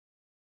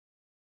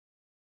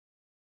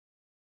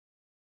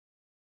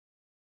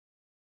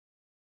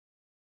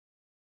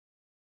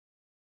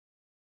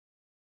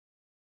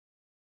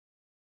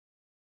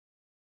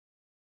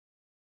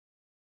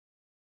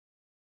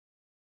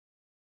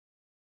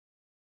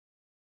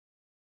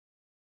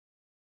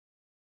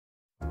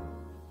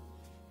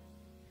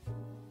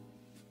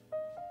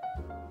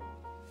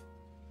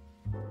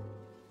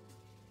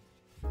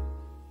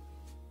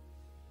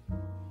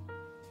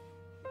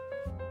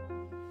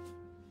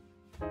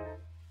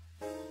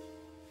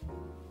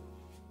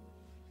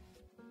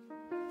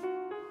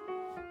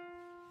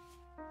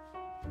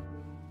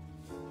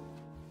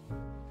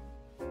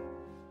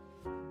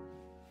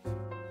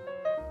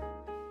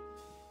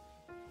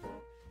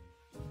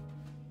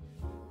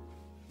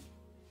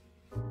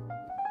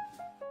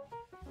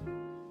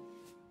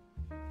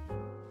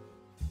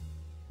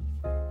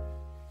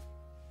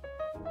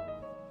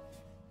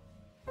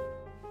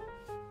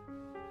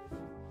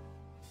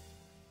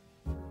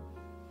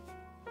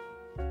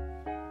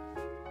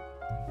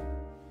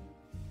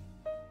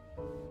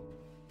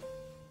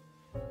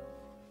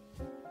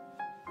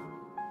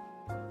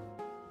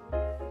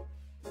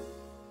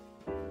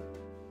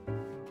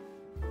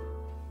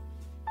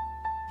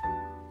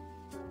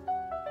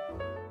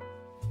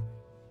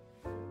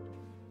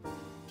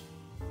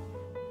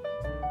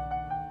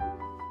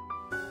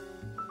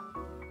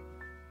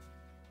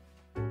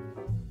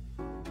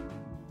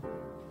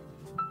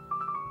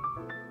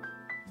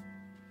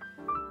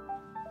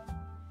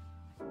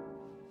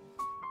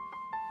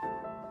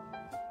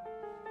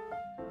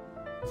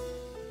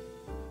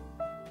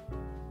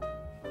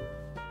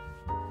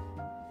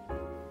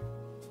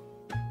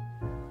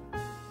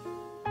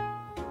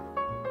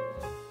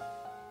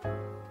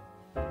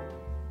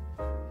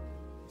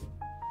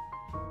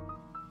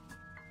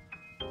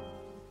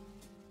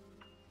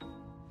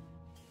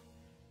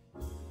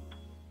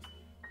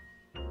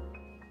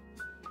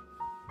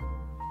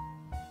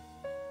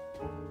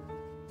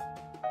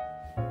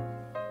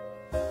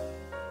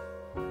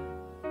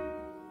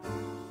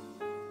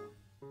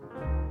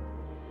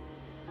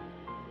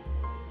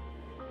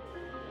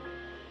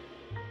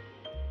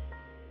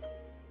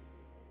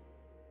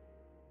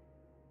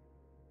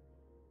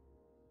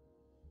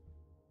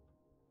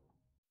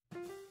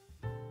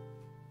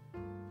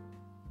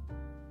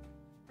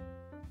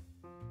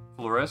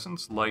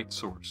Fluorescence light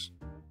source.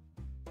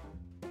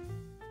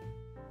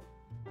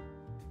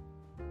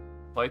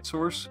 Light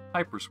source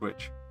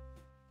hyperswitch.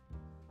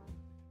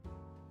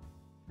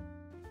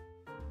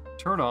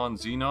 Turn on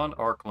xenon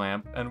arc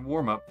lamp and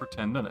warm up for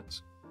 10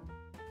 minutes.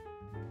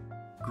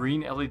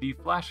 Green LED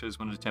flashes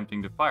when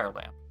attempting to fire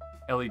lamp.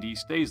 LED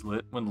stays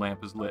lit when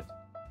lamp is lit.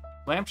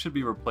 Lamp should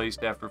be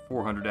replaced after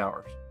 400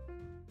 hours.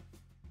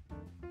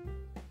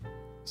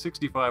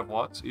 65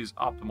 watts is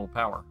optimal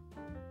power.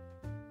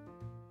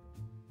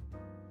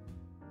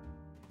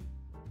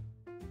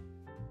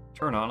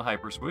 Turn on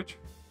hyperswitch.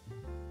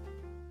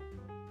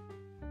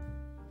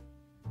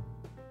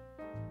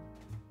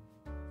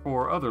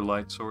 For other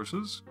light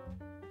sources,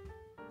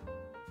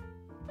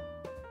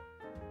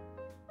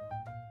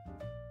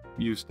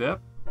 MyoStep.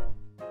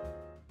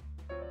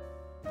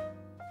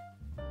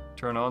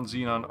 Turn on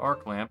xenon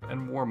arc lamp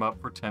and warm up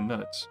for 10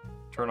 minutes.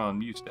 Turn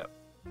on MyoStep.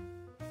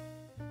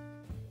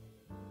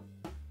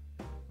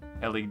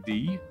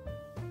 LED.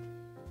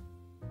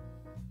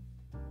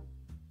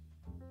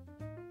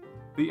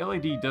 The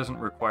LED doesn't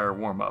require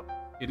warm-up.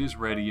 It is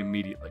ready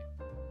immediately.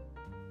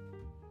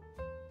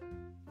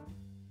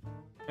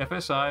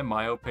 FSI,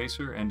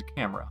 MyoPacer, and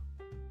camera.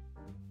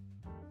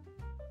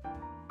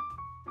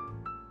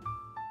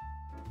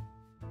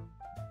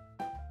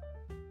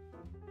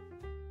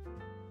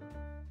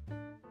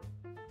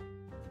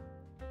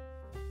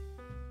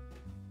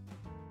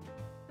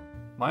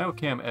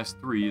 MyoCam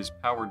S3 is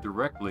powered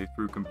directly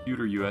through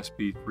computer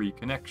USB 3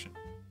 connection.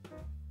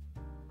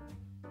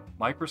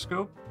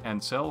 Microscope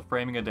and cell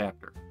framing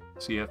adapter,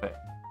 CFA.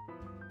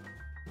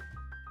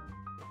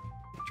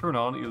 Turn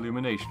on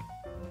illumination.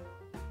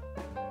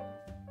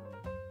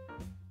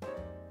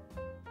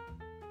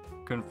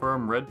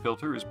 Confirm red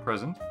filter is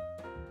present.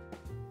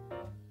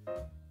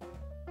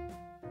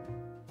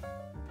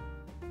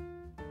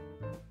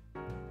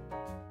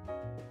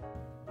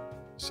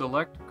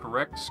 Select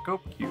correct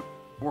scope cube,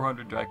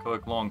 400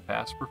 dichoic long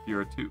pass for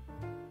Fura 2.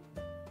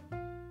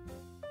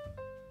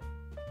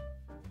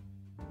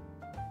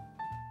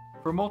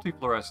 For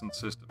multifluorescence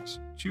systems,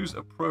 choose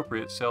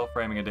appropriate cell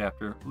framing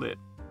adapter lid.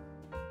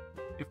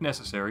 If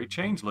necessary,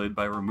 change lid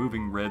by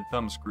removing red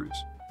thumb screws.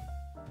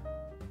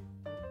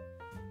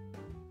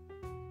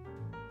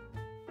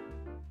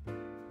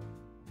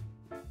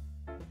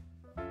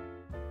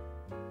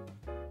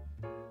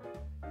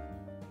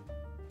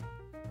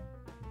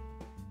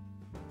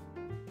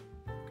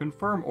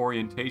 Confirm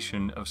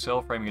orientation of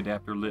cell framing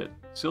adapter lid.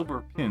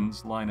 Silver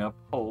pins line up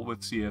hole with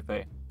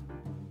CFA.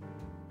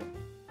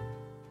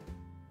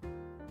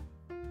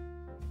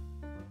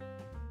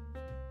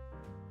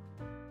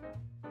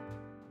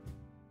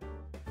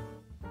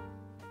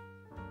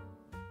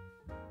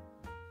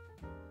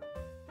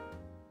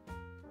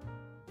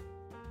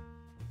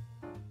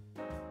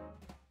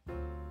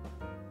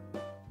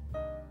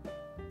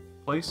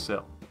 Place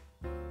cell.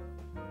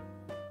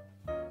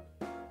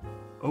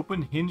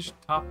 Open hinged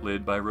top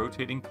lid by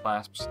rotating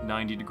clasps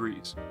 90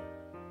 degrees.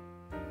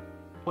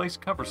 Place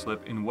cover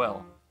slip in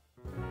well.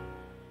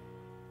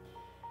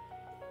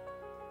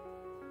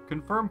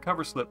 Confirm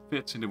cover slip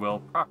fits into well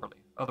properly,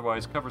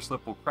 otherwise cover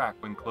slip will crack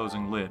when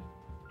closing lid.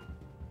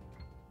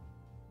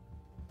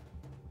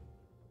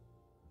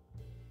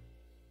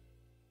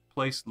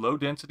 Place low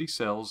density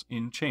cells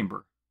in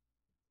chamber.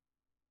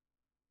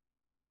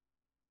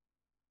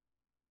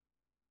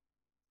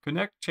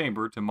 Connect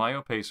chamber to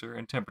MyoPacer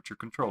and temperature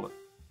controller.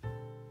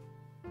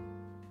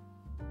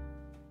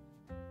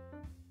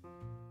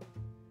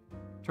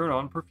 Turn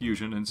on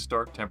perfusion and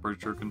start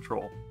temperature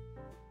control.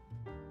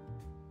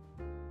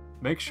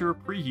 Make sure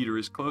preheater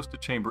is close to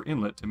chamber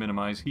inlet to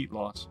minimize heat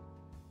loss.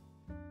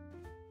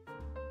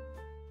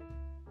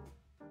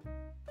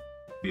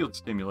 Field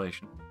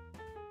stimulation.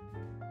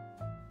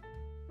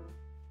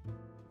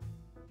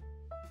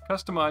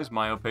 Customize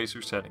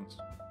MyoPacer settings.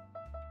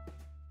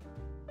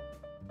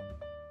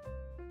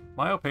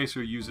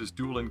 MyoPacer uses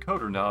dual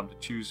encoder knob to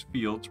choose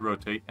fields,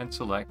 rotate, and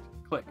select,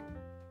 click.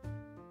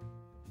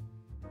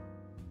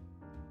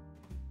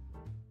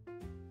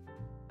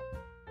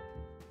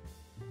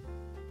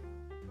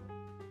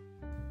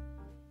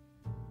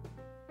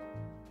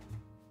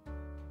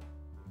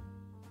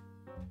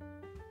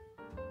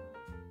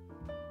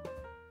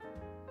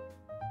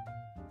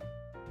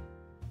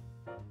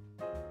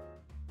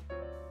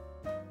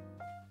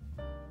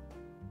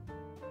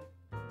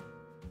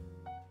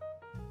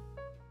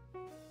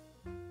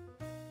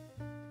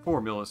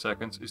 4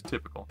 milliseconds is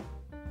typical.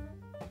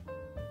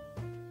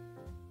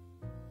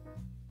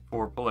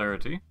 For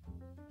polarity,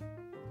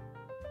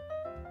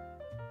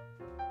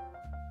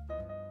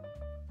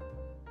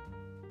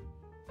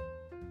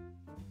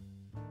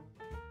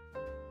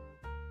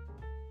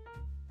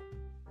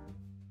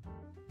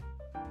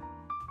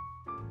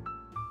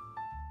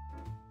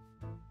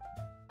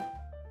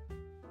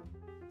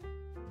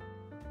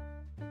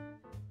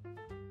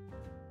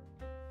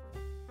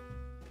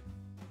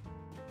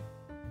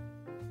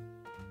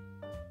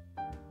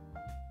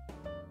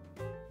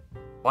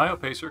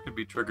 MyoPacer can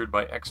be triggered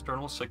by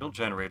external signal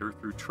generator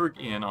through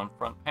trig-in on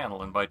front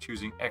panel and by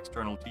choosing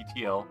external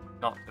TTL,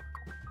 not typical.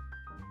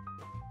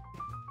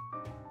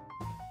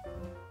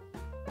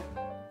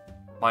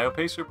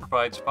 MyoPacer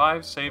provides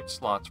 5 saved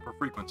slots for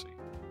frequency.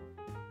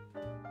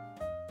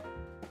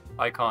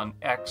 Icon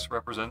X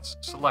represents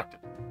selected.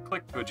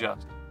 Click to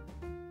adjust.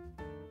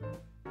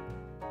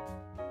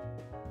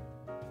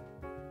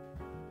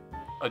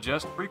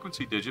 Adjust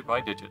frequency digit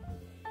by digit.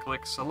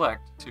 Click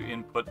Select to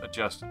input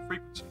adjusted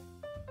frequency.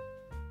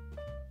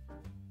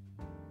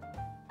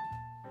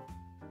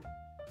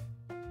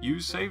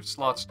 Use saved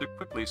slots to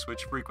quickly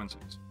switch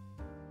frequencies.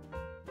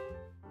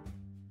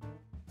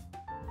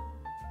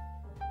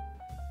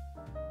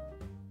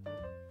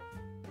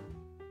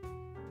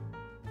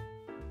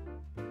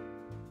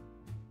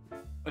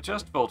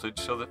 Adjust voltage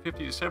so that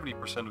 50 to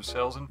 70% of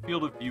cells in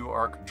field of view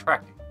are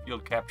contracting,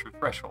 field capture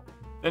threshold,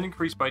 then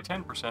increase by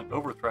 10%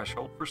 over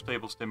threshold for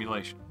stable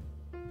stimulation.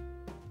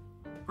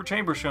 For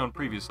chambers shown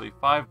previously,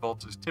 5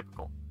 volts is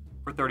typical.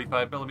 For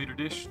 35mm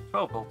dish,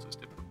 12 volts is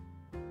typical.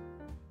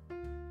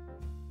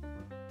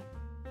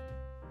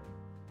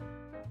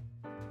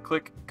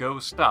 Click Go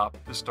Stop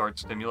to start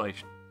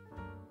stimulation.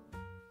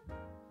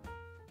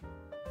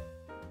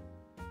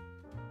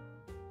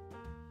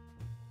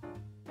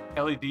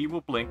 LED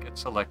will blink at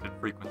selected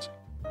frequency.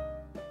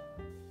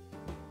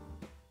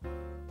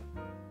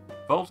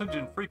 Voltage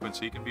and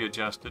frequency can be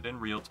adjusted in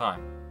real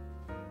time.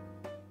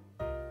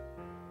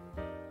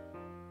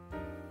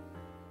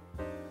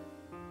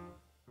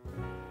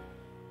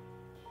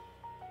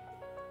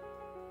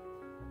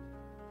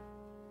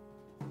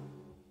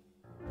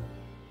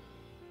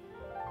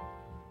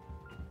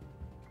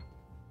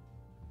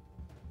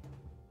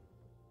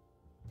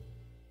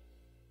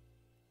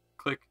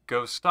 Click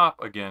Go Stop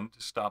again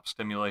to stop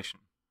stimulation.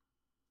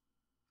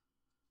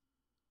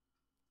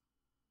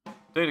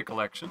 Data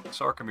collection,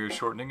 Sarcomere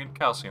shortening, and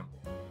calcium.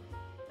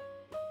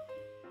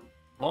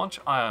 Launch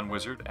Ion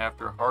Wizard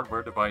after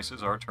hardware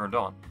devices are turned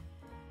on.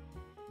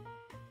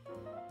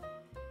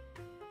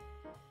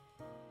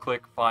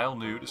 Click File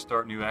New to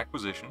start new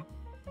acquisition.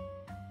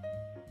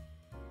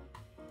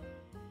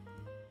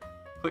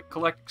 Click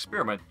Collect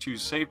Experiment,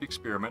 choose Saved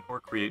Experiment or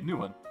create new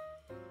one.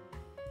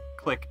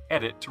 Click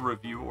Edit to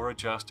review or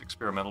adjust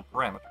experimental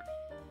parameters.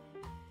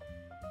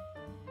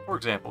 For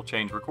example,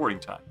 change recording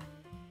time.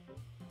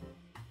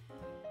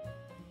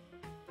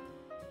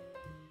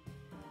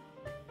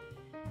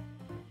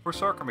 For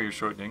Sarcomere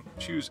shortening,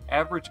 choose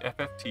average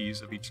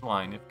FFTS of each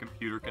line if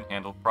computer can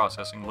handle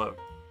processing load.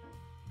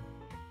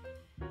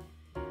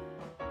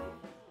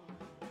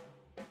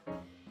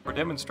 For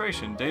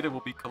demonstration, data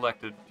will be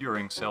collected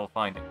during cell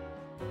finding.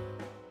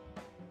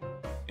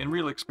 In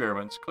real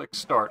experiments, click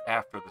Start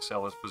after the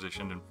cell is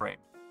positioned and framed.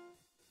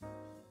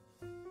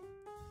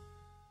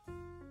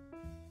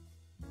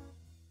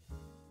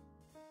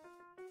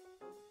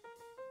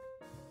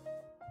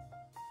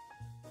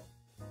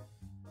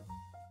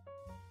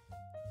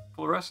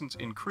 Fluorescence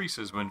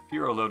increases when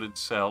fluoro-loaded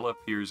cell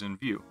appears in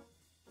view.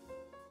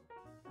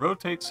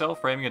 Rotate cell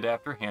framing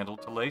adapter handle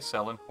to lay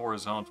cell in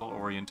horizontal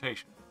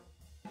orientation.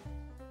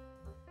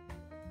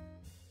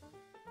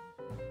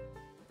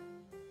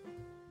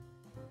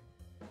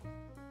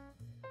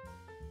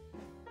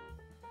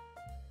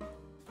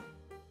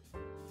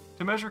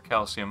 To measure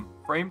calcium,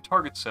 frame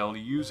target cell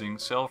using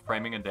cell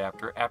framing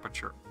adapter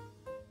aperture.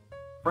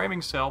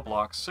 Framing cell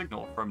blocks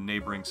signal from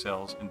neighboring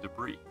cells and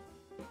debris.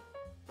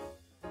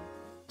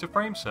 To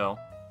frame cell,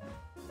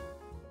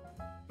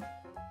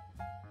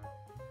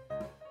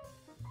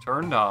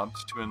 turn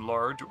knobs to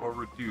enlarge or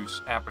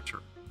reduce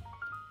aperture.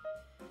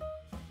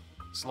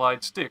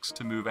 Slide sticks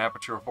to move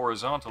aperture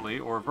horizontally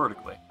or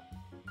vertically.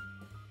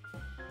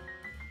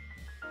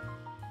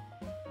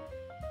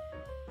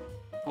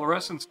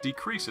 Fluorescence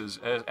decreases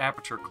as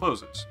aperture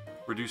closes,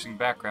 reducing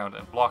background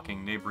and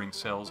blocking neighboring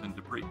cells and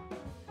debris.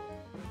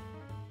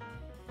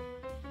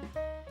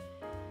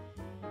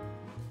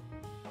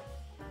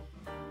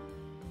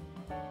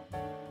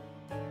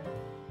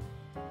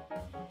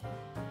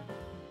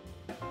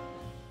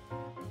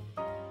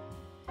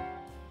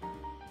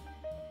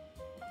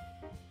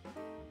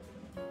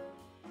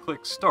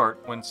 Click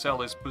Start when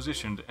cell is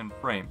positioned and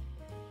framed.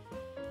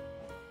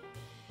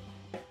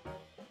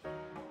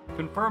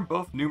 Confirm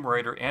both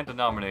numerator and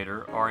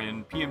denominator are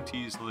in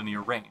PMT's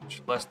linear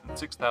range, less than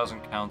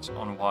 6,000 counts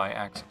on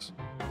y-axis.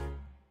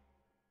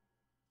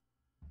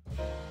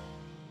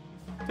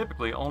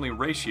 Typically, only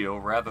ratio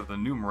rather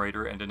than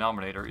numerator and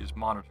denominator is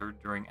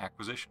monitored during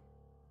acquisition.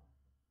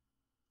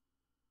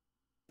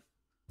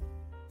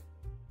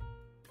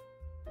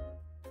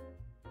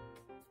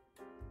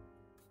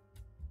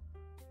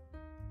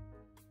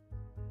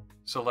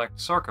 Select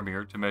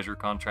Sarcomere to measure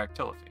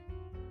contractility.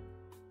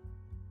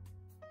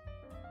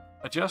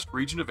 Adjust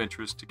region of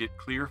interest to get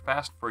clear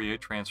fast Fourier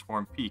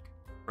transform peak,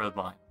 red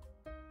line.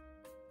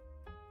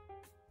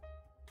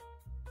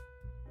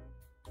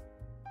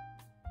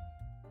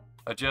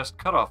 Adjust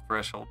cutoff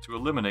threshold to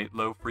eliminate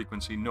low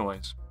frequency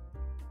noise.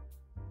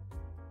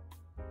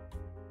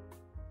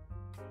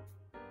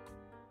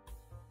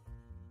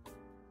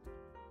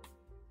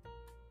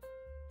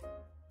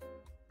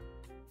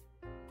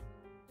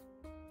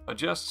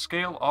 Adjust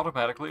scale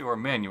automatically or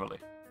manually.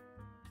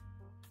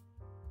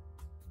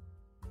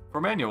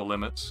 For manual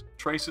limits,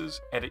 traces,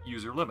 edit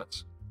user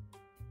limits.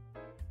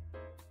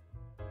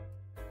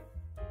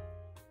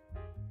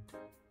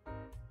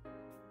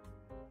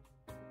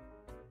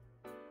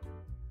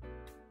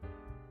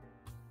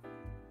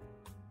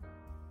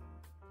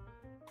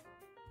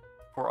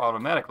 For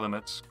automatic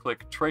limits,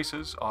 click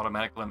Traces,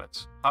 Automatic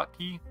Limits,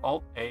 hotkey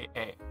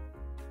Alt-AA.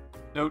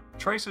 Note,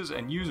 traces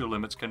and user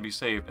limits can be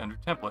saved under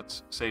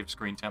Templates, Save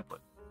Screen Template.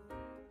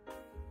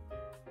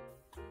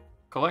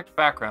 Collect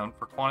background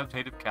for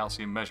quantitative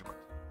calcium measurement.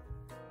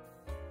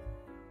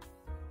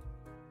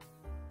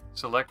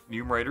 Select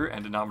numerator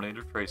and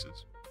denominator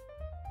traces.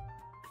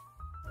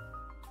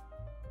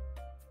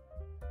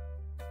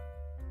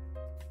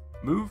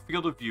 Move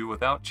field of view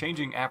without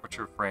changing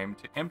aperture frame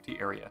to empty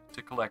area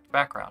to collect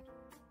background.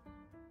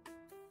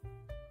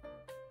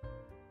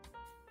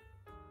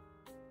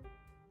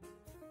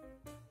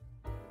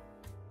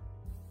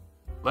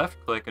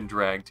 Left-click and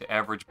drag to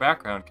average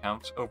background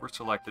counts over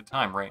selected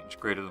time range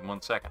greater than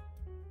 1 second.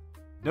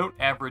 Note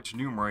average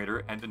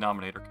numerator and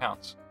denominator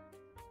counts.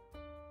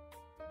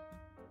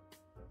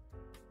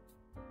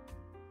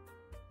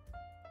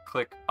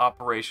 Click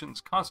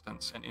Operations,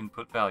 Constants, and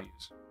Input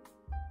Values.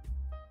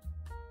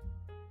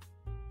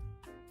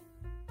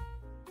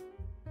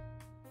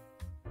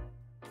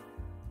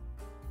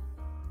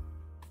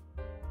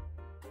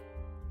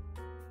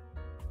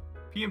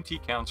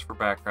 PMT counts for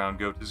background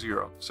go to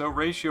 0, so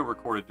ratio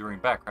recorded during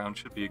background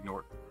should be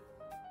ignored.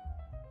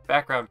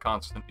 Background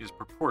constant is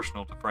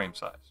proportional to frame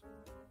size.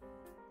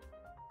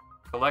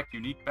 Collect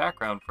unique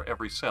background for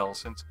every cell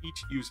since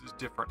each uses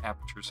different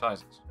aperture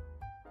sizes.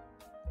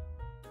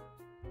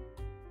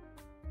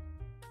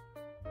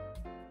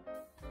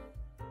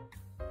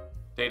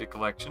 Data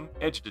collection,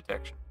 edge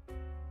detection.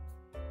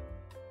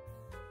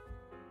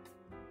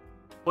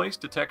 Place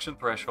detection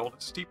threshold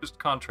at steepest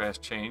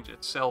contrast change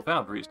at cell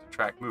boundaries to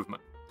track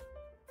movement.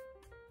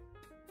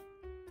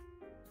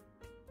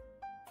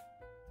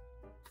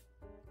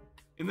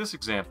 In this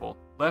example,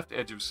 left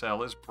edge of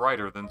cell is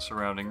brighter than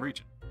surrounding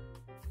region.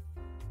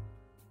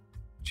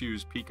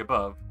 Choose peak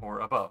above or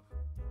above.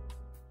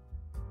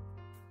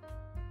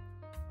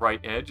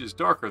 Right edge is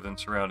darker than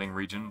surrounding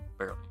region,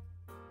 barely.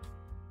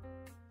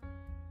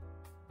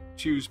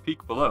 Choose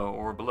peak below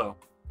or below.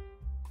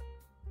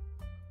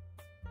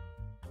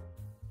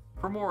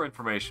 For more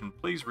information,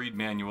 please read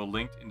manual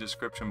linked in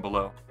description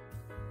below.